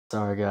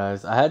Sorry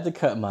guys, I had to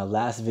cut my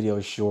last video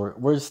short.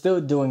 We're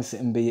still doing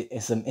some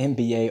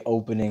NBA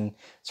opening,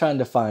 trying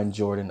to find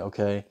Jordan,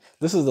 okay?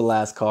 This is the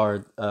last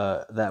card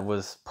that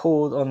was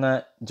pulled on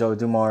that, Joe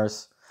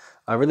Dumars.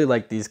 I really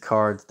like these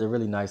cards. They're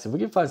really nice. If we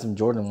can find some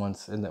Jordan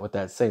ones with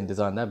that same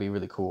design, that'd be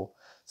really cool.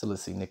 So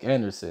let's see, Nick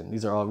Anderson.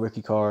 These are all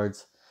rookie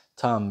cards.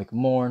 Tom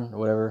McMorn, or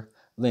whatever.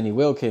 Lenny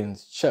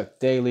Wilkins, Chuck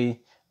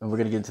Daly. And we're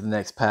going to get into the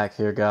next pack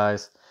here,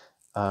 guys.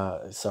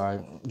 Sorry,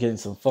 I'm getting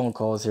some phone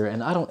calls here,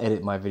 and I don't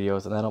edit my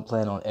videos, and I don't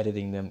plan on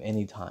editing them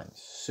anytime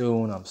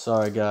soon. I'm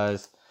sorry,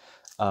 guys.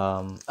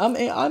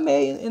 I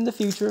may in the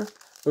future,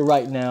 but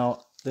right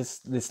now,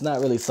 this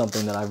not really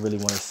something that I really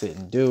want to sit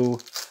and do.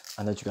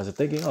 I know you guys are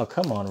thinking, oh,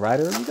 come on,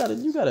 Ryder,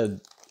 you gotta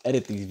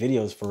edit these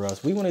videos for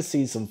us. We want to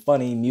see some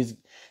funny music.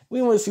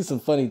 We want to see some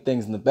funny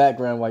things in the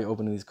background while you're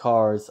opening these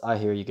cards. I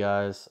hear you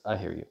guys. I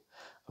hear you.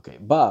 Okay,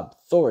 Bob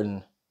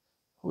Thornton.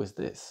 Who is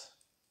this?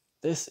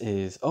 This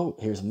is, oh,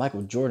 here's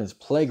Michael Jordan's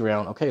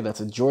Playground. Okay,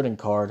 that's a Jordan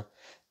card.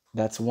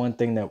 That's one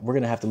thing that we're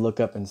going to have to look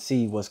up and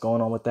see what's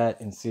going on with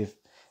that and see if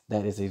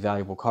that is a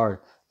valuable card.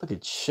 Look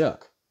at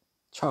Chuck.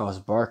 Charles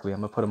Barkley. I'm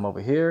going to put him over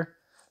here.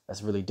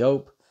 That's really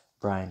dope.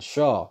 Brian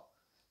Shaw.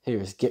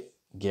 Here's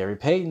Gary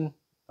Payton.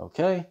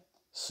 Okay,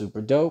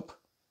 super dope.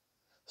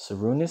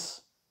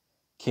 Sarunas.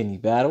 Kenny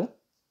Battle.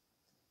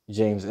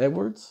 James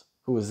Edwards.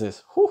 Who is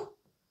this? Whew.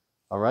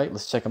 All right,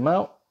 let's check him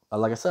out.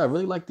 Like I said, I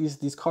really like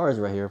these cards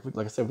right here.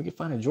 Like I said, we can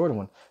find a Jordan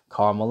one.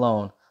 Karl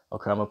Malone.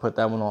 Okay, I'm going to put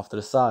that one off to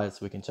the side so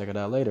we can check it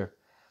out later.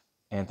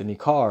 Anthony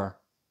Carr.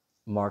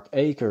 Mark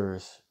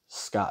Akers.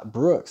 Scott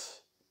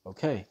Brooks.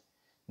 Okay,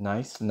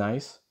 nice,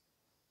 nice.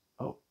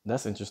 Oh,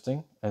 that's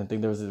interesting. I didn't think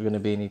there was going to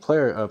be any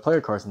player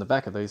cards in the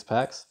back of these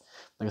packs.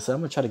 Like I said, I'm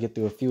going to try to get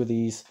through a few of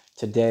these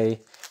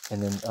today.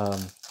 And then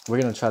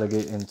we're going to try to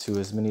get into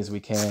as many as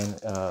we can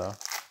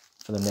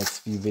for the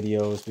next few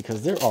videos,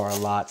 because there are a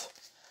lot.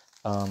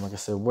 Like I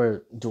said,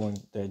 we're doing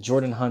the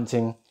Jordan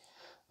hunting.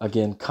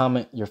 Again,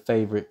 comment your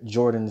favorite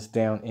Jordans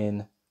down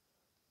in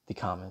the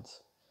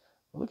comments.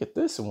 Look at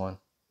this one.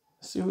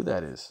 Let's see who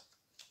that is.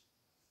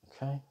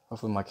 Okay,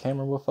 hopefully my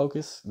camera will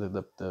focus.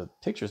 The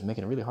picture is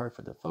making it really hard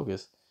for the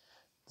focus.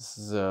 This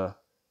is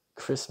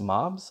Chris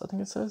Mobbs, I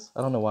think it says.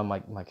 I don't know why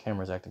my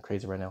camera is acting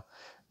crazy right now.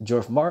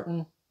 Jeff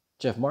Martin,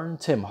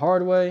 Tim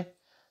Hardaway,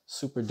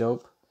 super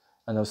dope.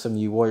 I know some of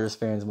you Warriors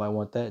fans might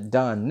want that.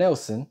 Don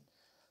Nelson.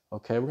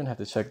 Okay, we're going to have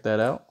to check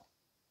that out.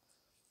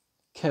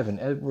 Kevin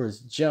Edwards,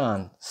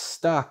 John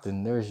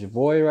Stockton. There's your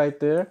boy right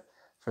there.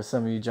 For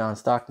some of you John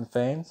Stockton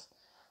fans.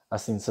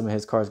 I've seen some of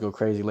his cards go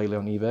crazy lately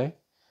on eBay.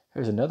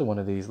 Here's another one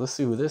of these. Let's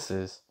see who this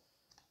is.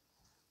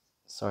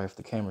 Sorry if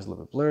the camera's a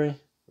little bit blurry.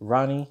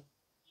 Ronnie.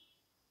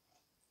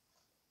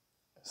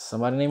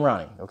 Somebody named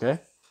Ronnie,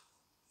 okay?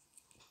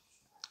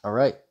 All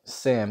right,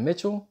 Sam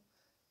Mitchell.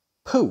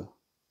 Pooh.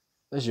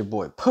 There's your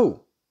boy,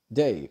 Pooh.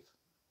 Dave.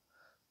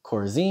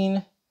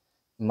 Corzine.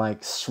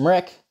 Mike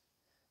Schmreck,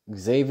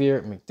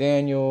 Xavier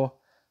McDaniel,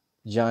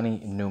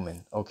 Johnny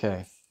Newman.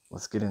 Okay,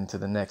 let's get into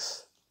the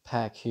next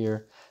pack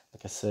here.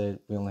 Like I said,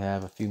 we only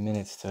have a few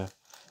minutes to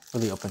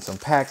really open some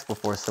packs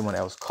before someone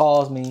else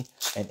calls me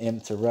and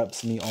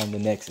interrupts me on the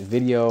next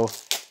video,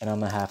 and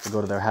I'm gonna have to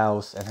go to their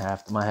house and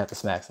might have to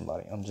smack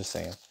somebody. I'm just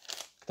saying,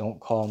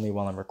 don't call me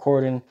while I'm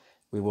recording.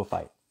 We will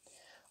fight.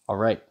 All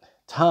right,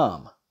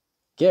 Tom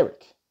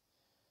Garrick.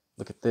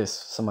 Look at this.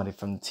 Somebody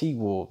from the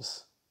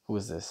T-Wolves. Who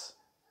is this?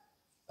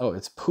 Oh,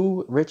 it's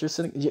Pooh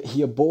Richardson.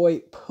 Your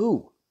boy,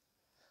 Pooh.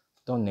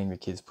 Don't name your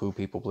kids Pooh,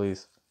 people,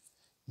 please.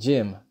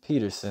 Jim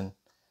Peterson.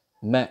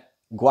 Matt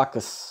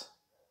Guacas.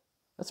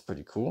 That's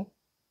pretty cool.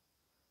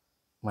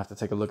 I'm going to have to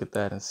take a look at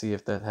that and see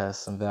if that has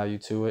some value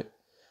to it.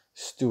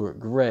 Stuart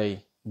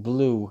Gray.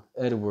 Blue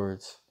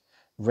Edwards.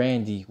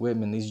 Randy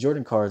Whitman. These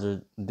Jordan cards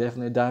are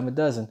definitely a dime a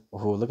dozen.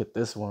 Oh, look at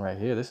this one right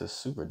here. This is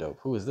super dope.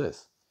 Who is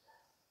this?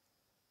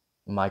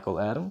 Michael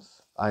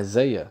Adams.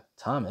 Isaiah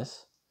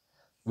Thomas.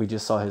 We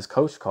just saw his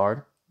coach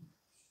card.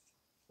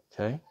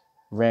 Okay.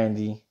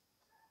 Randy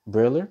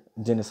Briller,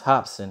 Dennis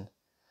Hobson,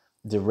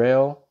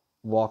 Darrell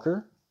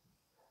Walker,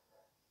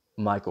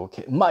 Michael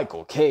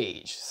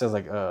Cage. Sounds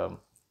like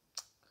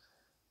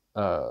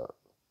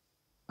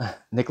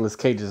Nicolas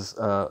Cage's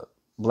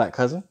black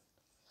cousin.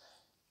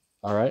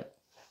 All right.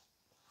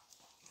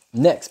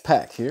 Next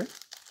pack here.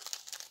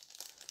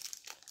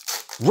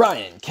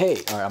 Ryan K.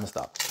 All right, I'm gonna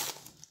stop.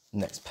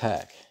 Next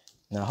pack.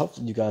 Now,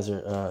 hopefully you guys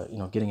are,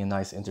 getting a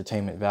nice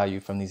entertainment value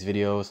from these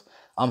videos.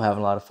 I'm having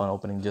a lot of fun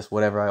opening just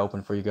whatever I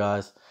open for you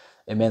guys.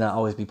 It may not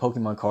always be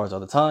Pokemon cards all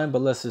the time,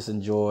 but let's just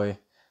enjoy,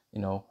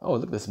 oh,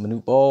 look at this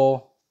Manute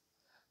Ball.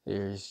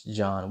 Here's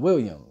John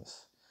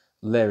Williams,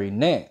 Larry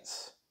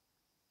Nance.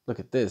 Look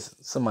at this,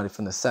 somebody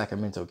from the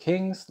Sacramento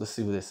Kings. Let's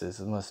see who this is.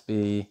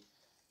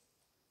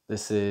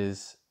 This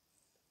is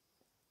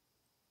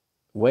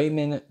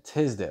Wayman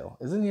Tisdale.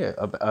 Isn't he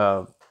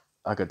a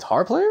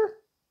guitar player?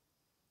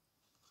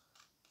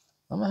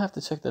 I'm going to have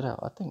to check that out.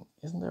 I think,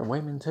 isn't there a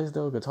Wayman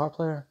Tisdale guitar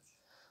player?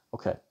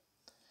 Okay.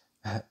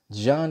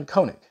 John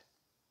Koenig.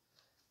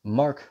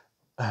 Mark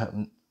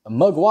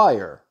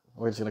Maguire.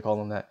 We're just going to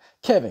call him that.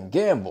 Kevin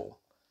Gamble.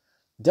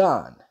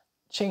 Don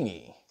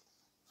Cheney,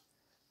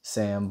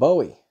 Sam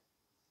Bowie,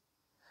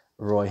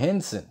 Roy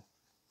Henson,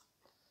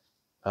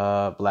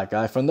 black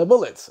guy from the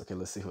Bullets. Okay,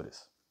 let's see who it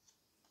is.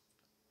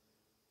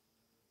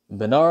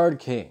 Bernard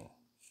King.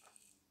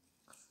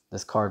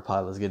 This card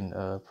pile is getting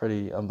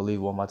pretty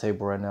unbelievable on my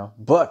table right now.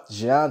 Buck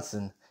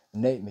Johnson,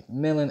 Nate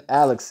McMillan,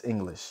 Alex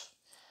English.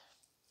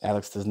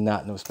 Alex does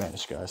not know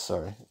Spanish, guys.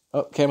 Sorry.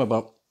 Oh, camera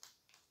bump.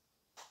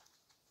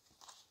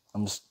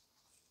 I'm just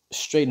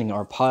straightening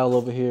our pile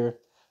over here.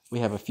 We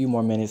have a few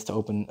more minutes to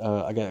open.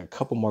 I got a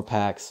couple more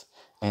packs,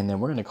 and then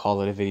we're going to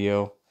call it a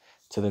video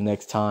to the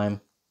next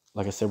time.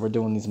 Like I said, we're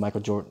doing these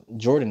Michael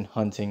Jordan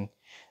hunting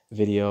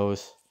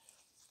videos.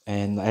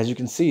 And as you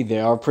can see, they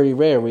are pretty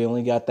rare. We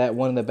only got that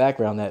one in the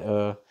background,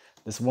 that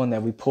this one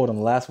that we pulled on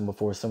the last one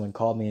before someone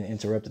called me and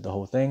interrupted the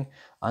whole thing.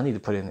 I need to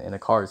put it in a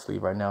card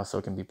sleeve right now so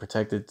it can be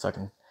protected. So I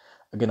can,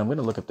 again, I'm going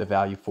to look up the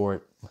value for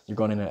it. You're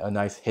going in a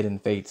nice Hidden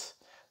Fates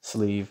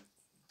sleeve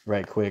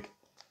right quick.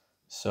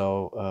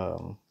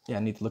 So, yeah, I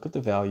need to look at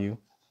the value.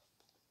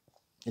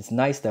 It's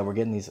nice that we're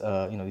getting these,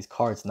 these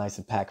cards nice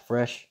and packed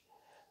fresh.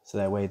 So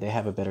that way they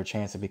have a better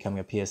chance of becoming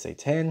a PSA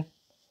 10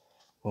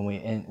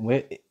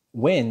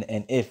 when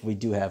and if we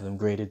do have them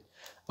graded.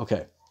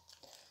 Okay.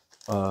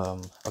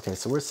 Okay,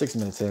 so we're 6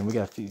 minutes in. We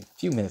got a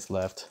few minutes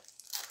left.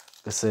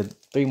 Like I said,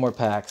 3 more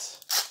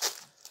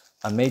packs.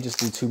 I may just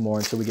do 2 more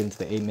until we get into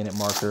the 8-minute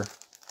marker.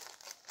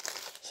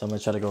 So I'm going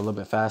to try to go a little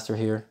bit faster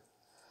here.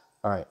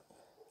 All right.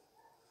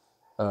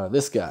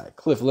 This guy,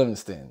 Cliff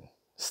Livingston,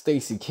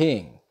 Stacey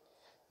King,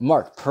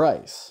 Mark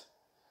Price,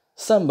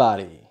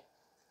 somebody.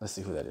 Let's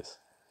see who that is.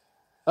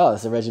 Oh,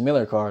 that's a Reggie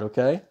Miller card,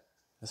 okay.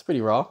 That's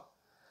pretty raw.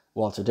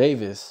 Walter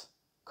Davis,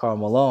 Karl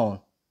Malone,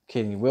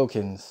 Kenny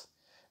Wilkins,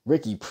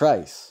 Ricky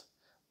Price,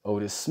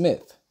 Otis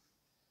Smith,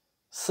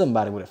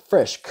 somebody with a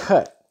fresh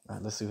cut. All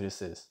right, let's see who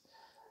this is.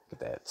 Look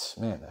at that,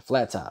 man, that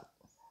flat top.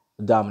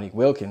 Dominique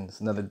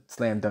Wilkins, another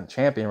slam dunk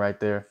champion right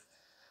there.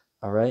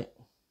 All right.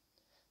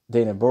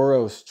 Dana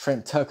Burrows,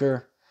 Trent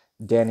Tucker,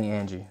 Danny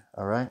Ainge.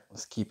 All right,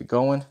 let's keep it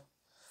going.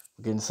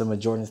 We're getting some of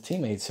Jordan's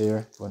teammates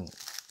here. We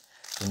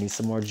need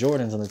some more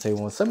Jordans on the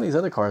table. And some of these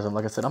other cards,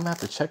 like I said, I'm going to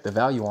have to check the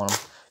value on them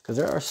because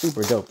they are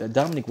super dope. That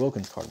Dominique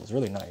Wilkins card was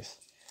really nice.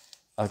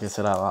 Like I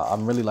said,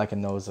 I'm really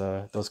liking those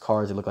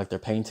cards that look like they're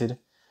painted.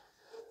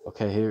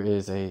 Okay, here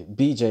is a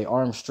B.J.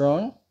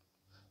 Armstrong,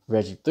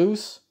 Reggie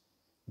Theus,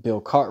 Bill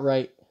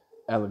Cartwright,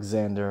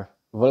 Alexander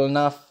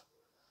Volinov.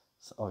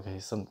 Okay,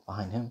 something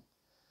behind him.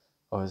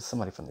 Oh, is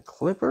somebody from the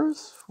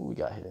Clippers? Who we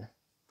got here?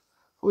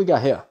 Who we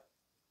got here?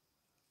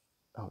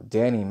 Oh,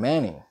 Danny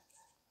Manning.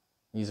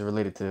 He's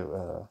related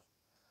to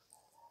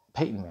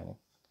Peyton Manning.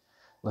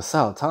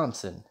 LaSalle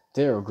Thompson.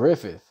 Daryl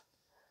Griffith.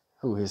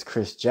 Who is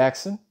Chris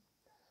Jackson?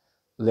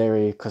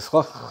 Larry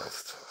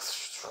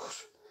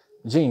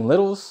Gene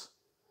Littles.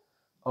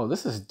 Oh,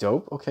 this is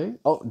dope. Okay.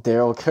 Oh,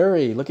 Daryl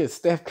Curry. Look at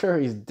Steph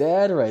Curry's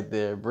dad right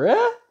there,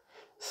 bruh.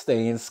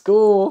 Stay in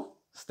school.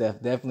 Steph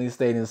definitely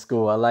stayed in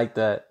school. I like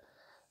that.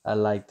 I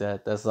like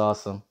that. That's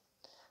awesome.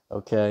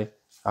 Okay.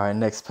 All right,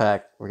 next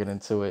pack. We're getting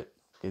into it.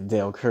 Okay,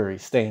 Dale Curry,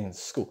 stay in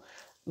school.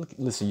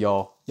 Listen,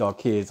 y'all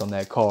kids on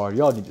that card.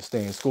 Y'all need to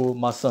stay in school.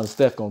 My son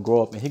Steph gonna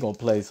grow up and he gonna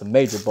play some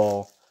major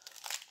ball.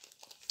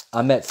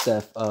 I met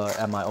Steph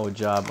at my old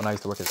job when I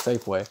used to work at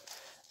Safeway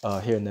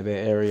here in the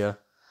Bay Area,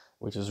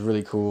 which was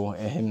really cool.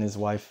 And him and his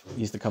wife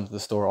used to come to the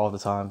store all the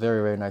time.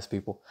 Very, very nice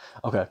people.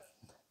 Okay.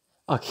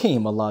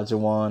 Akeem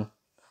Olajuwon.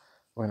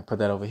 We're gonna put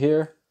that over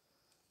here.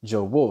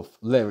 Joe Wolf,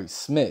 Larry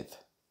Smith,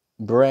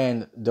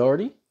 Brand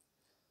Doherty.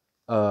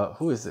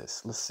 Who is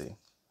this? Let's see.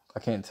 I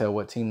can't tell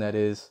what team that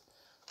is.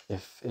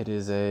 If it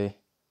is a...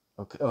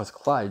 Okay. Oh, it's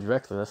Clyde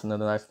Drexler. That's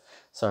another nice...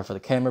 Sorry for the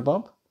camera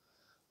bump.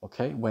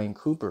 Okay. Wayne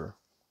Cooper,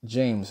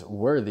 James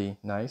Worthy.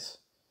 Nice.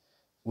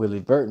 Willie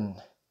Burton,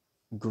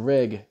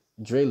 Greg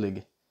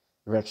Drelig,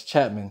 Rex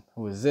Chapman.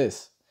 Who is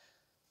this?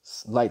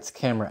 Lights,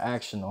 camera,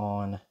 action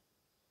on...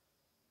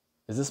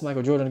 Is this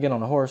Michael Jordan again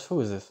on a horse?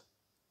 Who is this?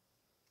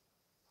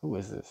 Who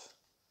is this?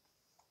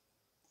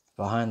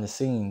 Behind the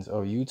scenes.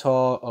 Oh,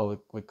 Utah. Oh,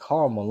 with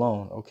Karl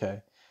Malone.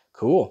 Okay.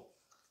 Cool.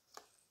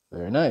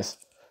 Very nice.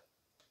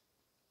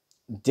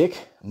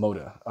 Dick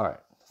Moda. All right.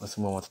 Let's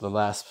move on to the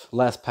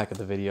last pack of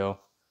the video.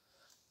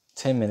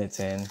 10 minutes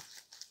in.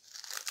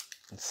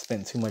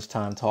 Spent too much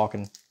time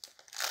talking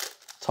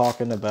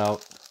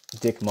about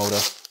Dick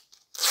Moda.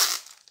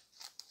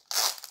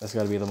 That's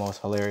got to be the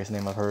most hilarious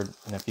name I've heard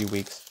in a few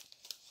weeks.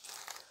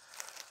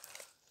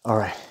 All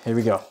right. Here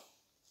we go.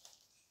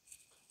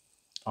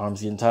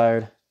 Arms getting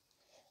tired.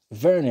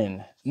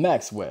 Vernon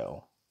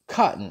Maxwell.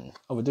 Cotton.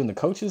 Oh, we're doing the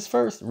coaches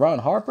first. Ron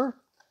Harper.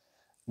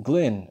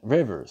 Glenn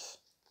Rivers.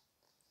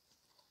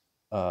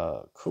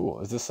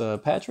 Cool. Is this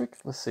Patrick?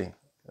 Let's see.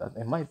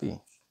 It might be. Is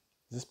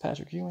this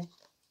Patrick Ewing?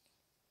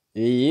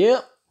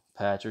 Yep.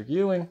 Patrick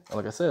Ewing.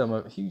 Like I said, I'm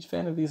a huge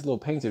fan of these little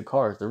painted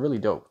cards. They're really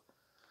dope.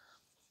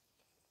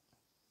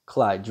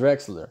 Clyde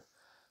Drexler.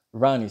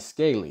 Ronnie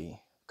Scaly.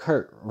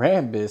 Kurt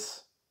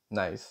Rambis.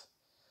 Nice.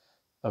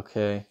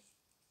 Okay.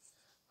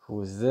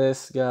 Who is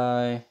this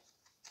guy?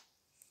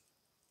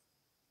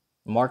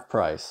 Mark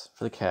Price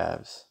for the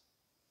Cavs.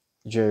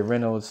 Jerry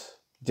Reynolds,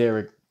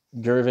 Derek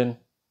Gervin,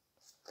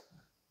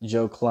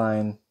 Joe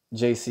Klein,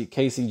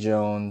 Casey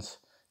Jones,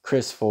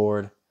 Chris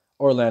Ford,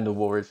 Orlando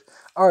Woolridge.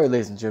 All right,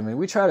 ladies and gentlemen,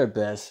 we tried our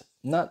best.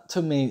 Not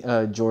too many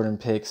Jordan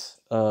picks.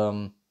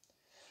 So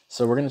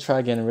we're going to try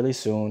again really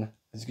soon.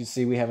 As you can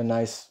see, we have a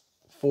nice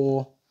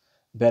full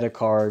bed of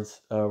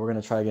cards. We're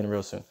going to try again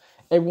real soon.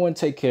 Everyone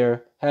take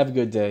care. Have a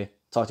good day.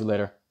 Talk to you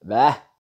later. Bye.